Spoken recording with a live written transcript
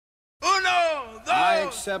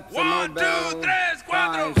accept the Nobel Prize.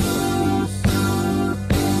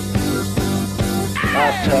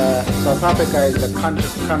 But South Africa is the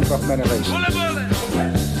country of many races.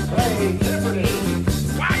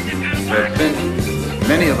 But since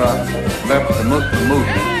many of us left the Muslim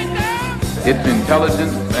movement, its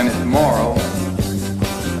intelligence and its morals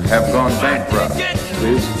have gone bankrupt.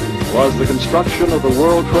 This was the construction of the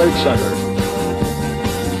World Trade Center.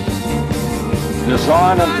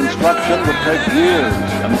 Design and construction would take years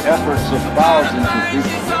and the efforts of thousands of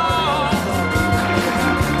people.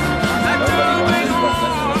 Nobody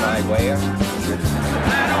wants my way.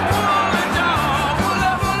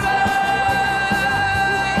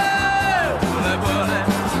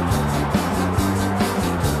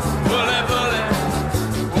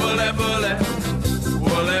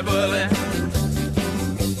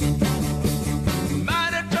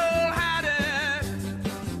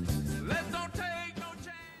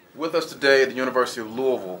 With us today at the University of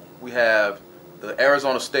Louisville, we have the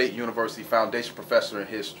Arizona State University Foundation Professor in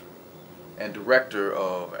History and Director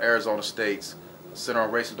of Arizona State's Center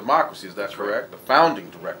on Race and Democracy, is that correct? The founding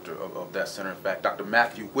director of that center, in fact, Dr.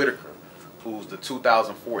 Matthew Whitaker, who's the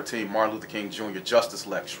 2014 Martin Luther King Jr. Justice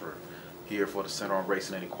Lecturer here for the Center on Race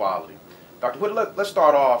and Inequality. Dr. Whitaker, let's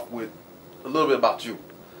start off with a little bit about you.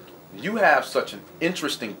 You have such an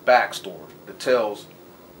interesting backstory that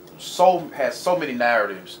has so many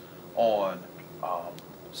narratives on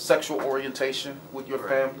sexual orientation with your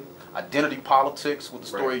family, identity politics with the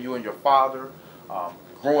story of you and your father,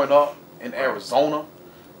 growing up in Arizona,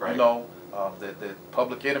 you know, that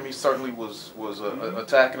Public Enemy certainly was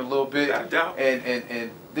attacking a little bit, and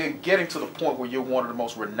then getting to the point where you're one of the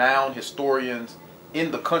most renowned historians in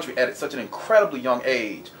the country at such an incredibly young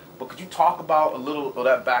age. But could you talk about a little of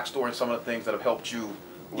that backstory and some of the things that have helped you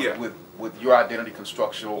with your identity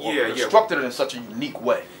construction, or constructed it in such a unique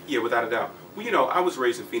way? Yeah, without a doubt. Well, you know, I was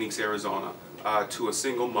raised in Phoenix, Arizona, to a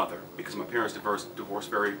single mother because my parents divorced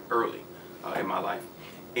very early in my life,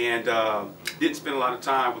 and didn't spend a lot of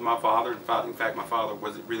time with my father. In fact, my father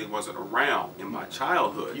really wasn't around in my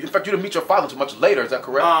childhood. In fact, you didn't meet your father until much later. Is that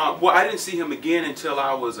correct? Well, I didn't see him again until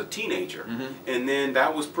I was a teenager, and then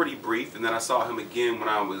that was pretty brief. And then I saw him again when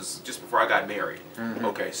I was just before I got married.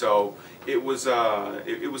 Okay, so it was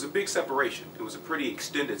a big separation. It was a pretty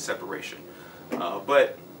extended separation,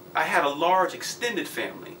 but I had a large extended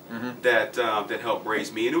family that helped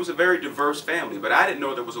raise me, and it was a very diverse family. But I didn't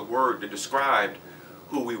know there was a word that described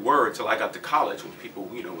who we were until I got to college, when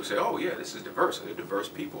people, you know, would say, "Oh yeah, this is diverse. They're diverse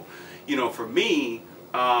people." You know, for me,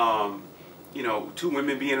 you know, two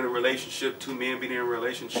women being in a relationship, two men being in a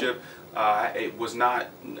relationship, it was not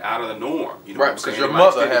out of the norm. You know, right? Because your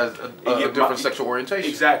mother has a different sexual orientation.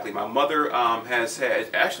 Exactly. My mother has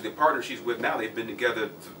had, actually, the partner she's with now, they've been together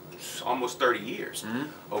almost 30 years.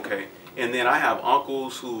 Okay, and then I have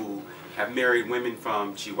uncles who have married women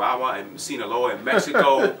from Chihuahua and Sinaloa in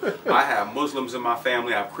Mexico. I have Muslims in my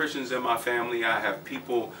family. I have Christians in my family. I have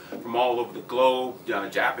people from all over the globe,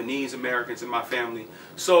 Japanese Americans in my family.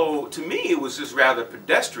 So to me, it was just rather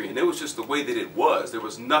pedestrian. It was just the way that it was. There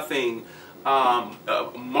was nothing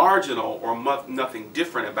marginal or nothing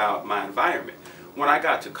different about my environment. When I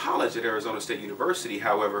got to college at Arizona State University,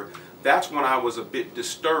 however, that's when I was a bit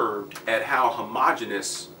disturbed at how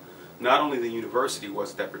homogenous not only the university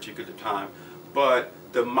was at that particular time, but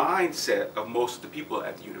the mindset of most of the people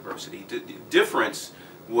at the university. The difference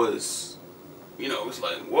was, you know, it was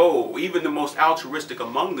like, whoa, even the most altruistic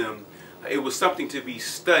among them, it was something to be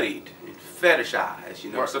studied and fetishized,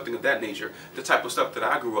 you know, something of that nature, the type of stuff that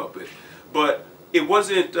I grew up with. But it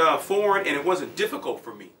wasn't foreign, and it wasn't difficult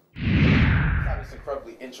for me. It's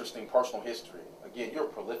incredibly interesting personal history. Again, you're a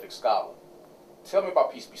prolific scholar. Tell me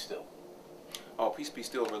about Peace Be Still. Oh, Peace Be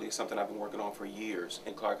Still really is something I've been working on for years,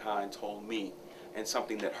 and Clark Hine told me, and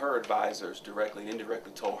something that her advisors directly and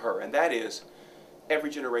indirectly told her, and that is, every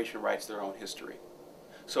generation writes their own history.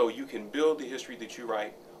 So you can build the history that you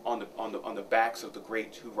write on the backs of the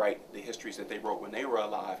greats who write the histories that they wrote when they were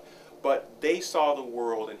alive, but they saw the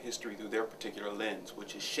world and history through their particular lens,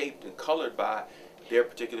 which is shaped and colored by their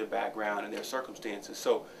particular background and their circumstances.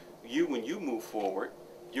 So when you move forward,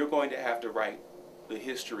 you're going to have to write the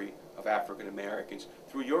history of African Americans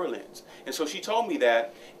through your lens. And so she told me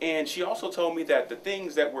that, and she also told me that the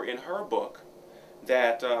things that were in her book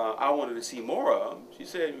that I wanted to see more of, she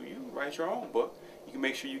said, you write your own book. You can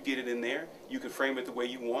make sure you get it in there. You can frame it the way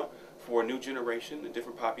you want for a new generation, a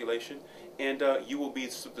different population, and you will be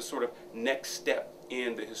the sort of next step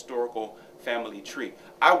in the historical family tree.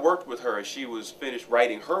 I worked with her as she was finished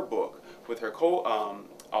writing her book with her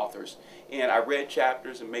authors. And I read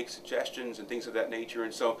chapters and make suggestions and things of that nature.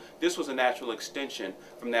 And so this was a natural extension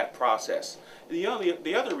from that process. The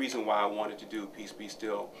other reason why I wanted to do Peace Be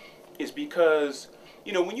Still is because,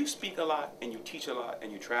 you know, when you speak a lot and you teach a lot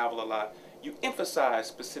and you travel a lot, you emphasize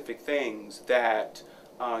specific things that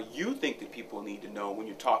you think that people need to know when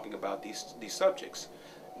you're talking about these subjects.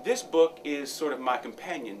 This book is sort of my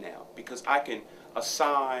companion now, because I can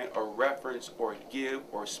assign or reference or give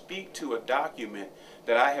or speak to a document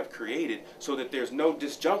that I have created so that there's no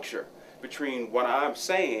disjuncture between what I'm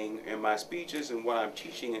saying in my speeches and what I'm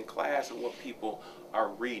teaching in class and what people are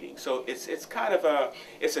reading. So it's kind of a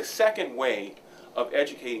second way of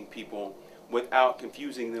educating people without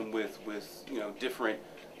confusing them with you know, different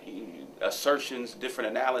assertions, different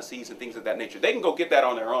analyses and things of that nature. They can go get that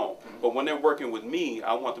on their own, but when they're working with me,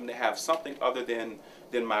 I want them to have something other than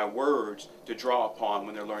my words to draw upon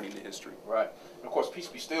when they're learning the history. Right. And of course, Peace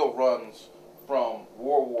Be Still runs from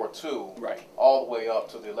World War II Right. all the way up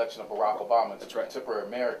to the election of Barack Obama into That's right. contemporary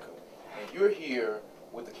America. And you're here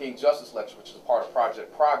with the King Justice Lecture, which is a part of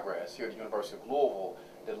Project Progress here at the University of Louisville,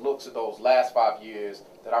 that looks at those last 5 years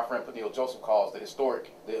that our friend Peniel Joseph calls the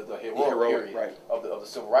heroic period right. of the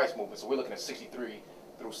civil rights movement. So we're looking at 63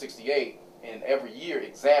 through 68, and every year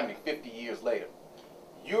examining 50 years later.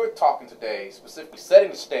 You're talking today specifically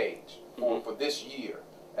setting the stage for this year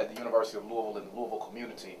at the University of Louisville and the Louisville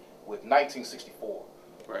community with 1964.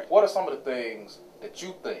 Right. What are some of the things that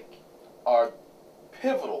you think are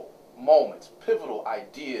pivotal moments, pivotal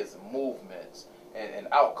ideas and movements and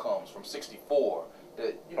outcomes from 64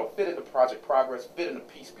 that, you know, fit into Project Progress, fit into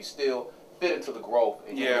Peace Be Still, fit into the growth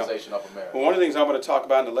and unionization of America? Well, one of the things I'm going to talk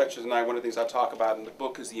about in the lecture tonight, one of the things I talk about in the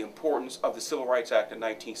book is the importance of the Civil Rights Act of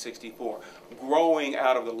 1964. Growing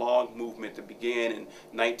out of the long movement that began in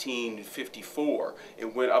 1954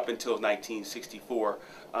 and went up until 1964,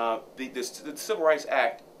 the Civil Rights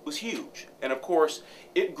Act was huge. And of course,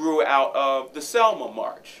 it grew out of the Selma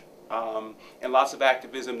March and lots of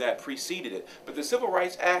activism that preceded it. But the Civil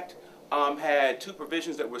Rights Act had two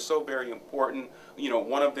provisions that were so very important. You know,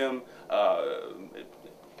 one of them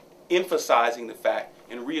emphasizing the fact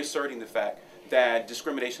and reasserting the fact that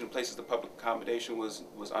discrimination in places of public accommodation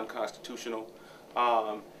was unconstitutional.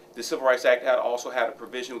 The Civil Rights Act also had a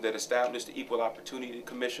provision that established the Equal Opportunity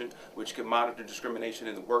Commission, which could monitor discrimination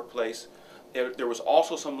in the workplace. There was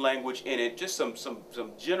also some language in it, just some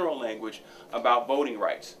general language about voting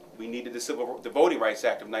rights. We needed the Voting Rights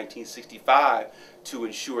Act of 1965 to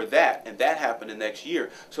ensure that, and that happened the next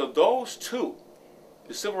year. So those two,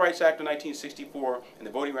 the Civil Rights Act of 1964 and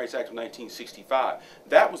the Voting Rights Act of 1965,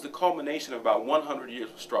 that was the culmination of about 100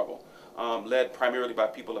 years of struggle, led primarily by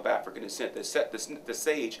people of African descent, that set the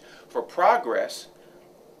stage for progress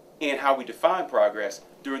and how we define progress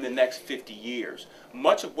during the next 50 years.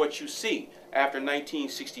 Much of what you see after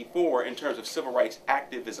 1964 in terms of civil rights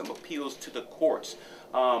activism, appeals to the courts,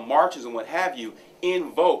 marches and what have you,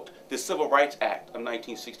 invoked the Civil Rights Act of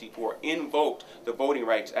 1964, invoked the Voting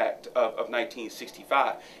Rights Act of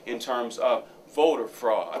 1965 in terms of voter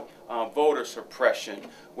fraud, voter suppression,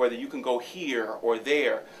 whether you can go here or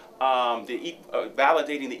there,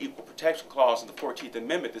 validating the Equal Protection Clause of the 14th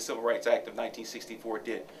Amendment, the Civil Rights Act of 1964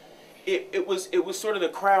 did. It was sort of the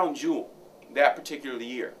crown jewel that particular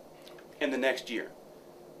year and the next year.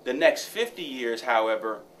 The next 50 years,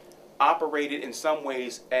 however, operated in some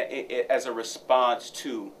ways as a response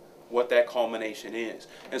to what that culmination is.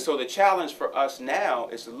 And so the challenge for us now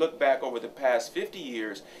is to look back over the past 50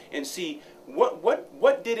 years and see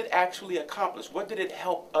what did it actually accomplish? What did it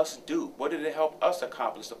help us do? What did it help us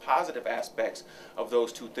accomplish? The positive aspects of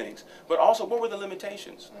those two things. But also, what were the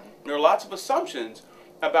limitations? There are lots of assumptions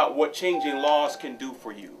about what changing laws can do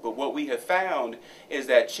for you. But what we have found is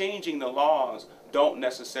that changing the laws don't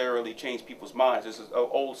necessarily change people's minds. This is an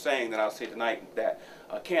old saying that I'll say tonight, that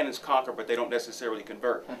cannons conquer, but they don't necessarily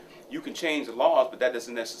convert. You can change the laws, but that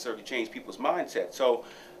doesn't necessarily change people's mindset. So,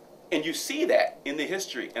 and you see that in the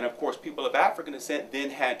history. And of course, people of African descent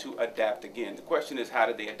then had to adapt again. The question is, how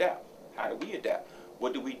did they adapt? How do we adapt?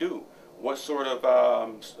 What do we do? What sort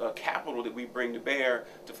of capital did we bring to bear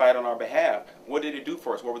to fight on our behalf? What did it do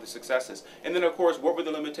for us? What were the successes? And then, of course, what were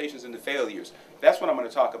the limitations and the failures? That's what I'm going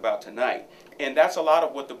to talk about tonight. And that's a lot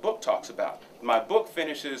of what the book talks about. My book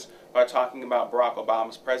finishes by talking about Barack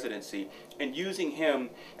Obama's presidency and using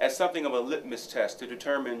him as something of a litmus test to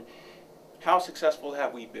determine how successful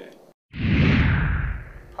have we been.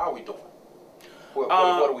 How are we doing? What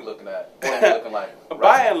are we looking at? What are we looking like? Right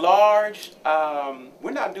By now? and large,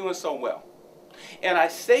 we're not doing so well. And I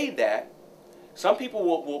say that, some people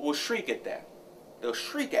will shriek at that. They'll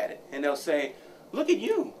shriek at it, and they'll say, look at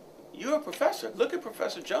you. You're a professor. Look at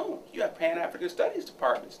Professor Jones. You have Pan-African Studies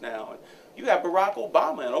departments now. And you have Barack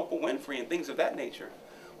Obama and Oprah Winfrey and things of that nature.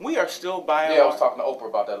 We are still by Yeah, I was talking to Oprah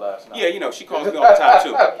about that last night. Yeah, you know, she calls me all the time,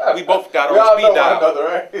 too. We both got on speed dial. One another,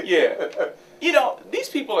 right? Yeah. You know, these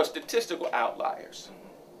people are statistical outliers.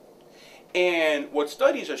 And what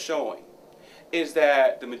studies are showing is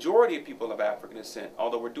that the majority of people of African descent,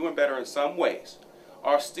 although we're doing better in some ways,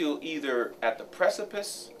 are still either at the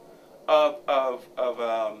precipice of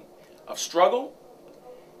struggle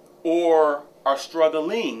or are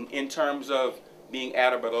struggling in terms of being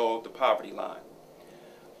at or below the poverty line.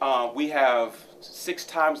 We have 6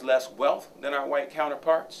 times less wealth than our white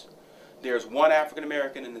counterparts. There's 1 African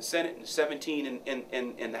American in the Senate and 17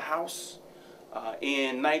 in the House.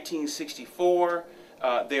 In 1964,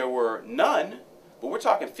 there were none, but we're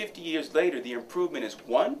talking 50 years later, the improvement is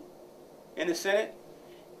 1 in the Senate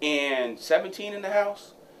and 17 in the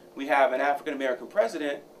House. We have an African American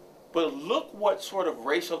president, but look what sort of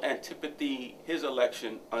racial antipathy his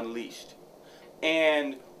election unleashed.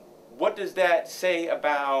 And what does that say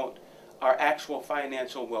about our actual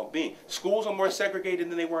financial well-being? Schools are more segregated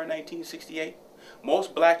than they were in 1968.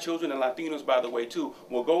 Most black children, and Latinos, by the way, too,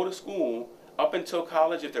 will go to school up until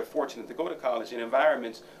college, if they're fortunate to go to college, in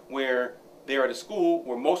environments where they're at a school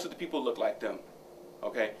where most of the people look like them,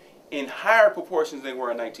 okay, in higher proportions than they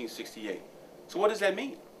were in 1968. So what does that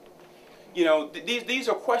mean? You know, these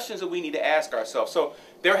are questions that we need to ask ourselves. So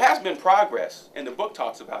there has been progress, and the book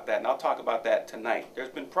talks about that, and I'll talk about that tonight. There's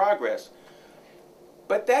been progress,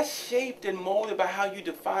 but that's shaped and molded by how you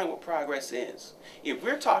define what progress is. If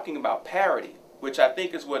we're talking about parity, which I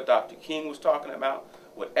think is what Dr. King was talking about,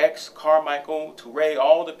 with X, Carmichael, Touré,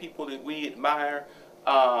 all the people that we admire,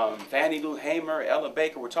 Fannie Lou Hamer, Ella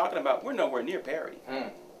Baker, we're talking about, we're nowhere near parity.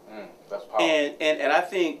 That's powerful. And I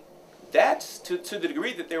think that's, to the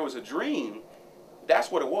degree that there was a dream,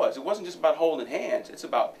 that's what it was. It wasn't just about holding hands. It's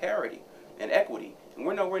about parity and equity, and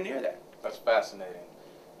we're nowhere near that. That's fascinating.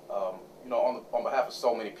 You know, on behalf of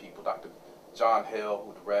so many people, Dr. John Hill,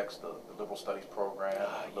 who directs the Liberal Studies program,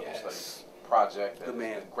 the Liberal Studies project, that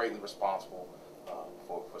is greatly responsible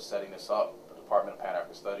for setting this up, the Department of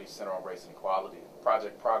Pan-African Studies, Center on Race and Equality,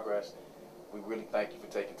 Project Progress. We really thank you for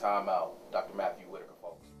taking time out, Dr. Matthew Whitaker.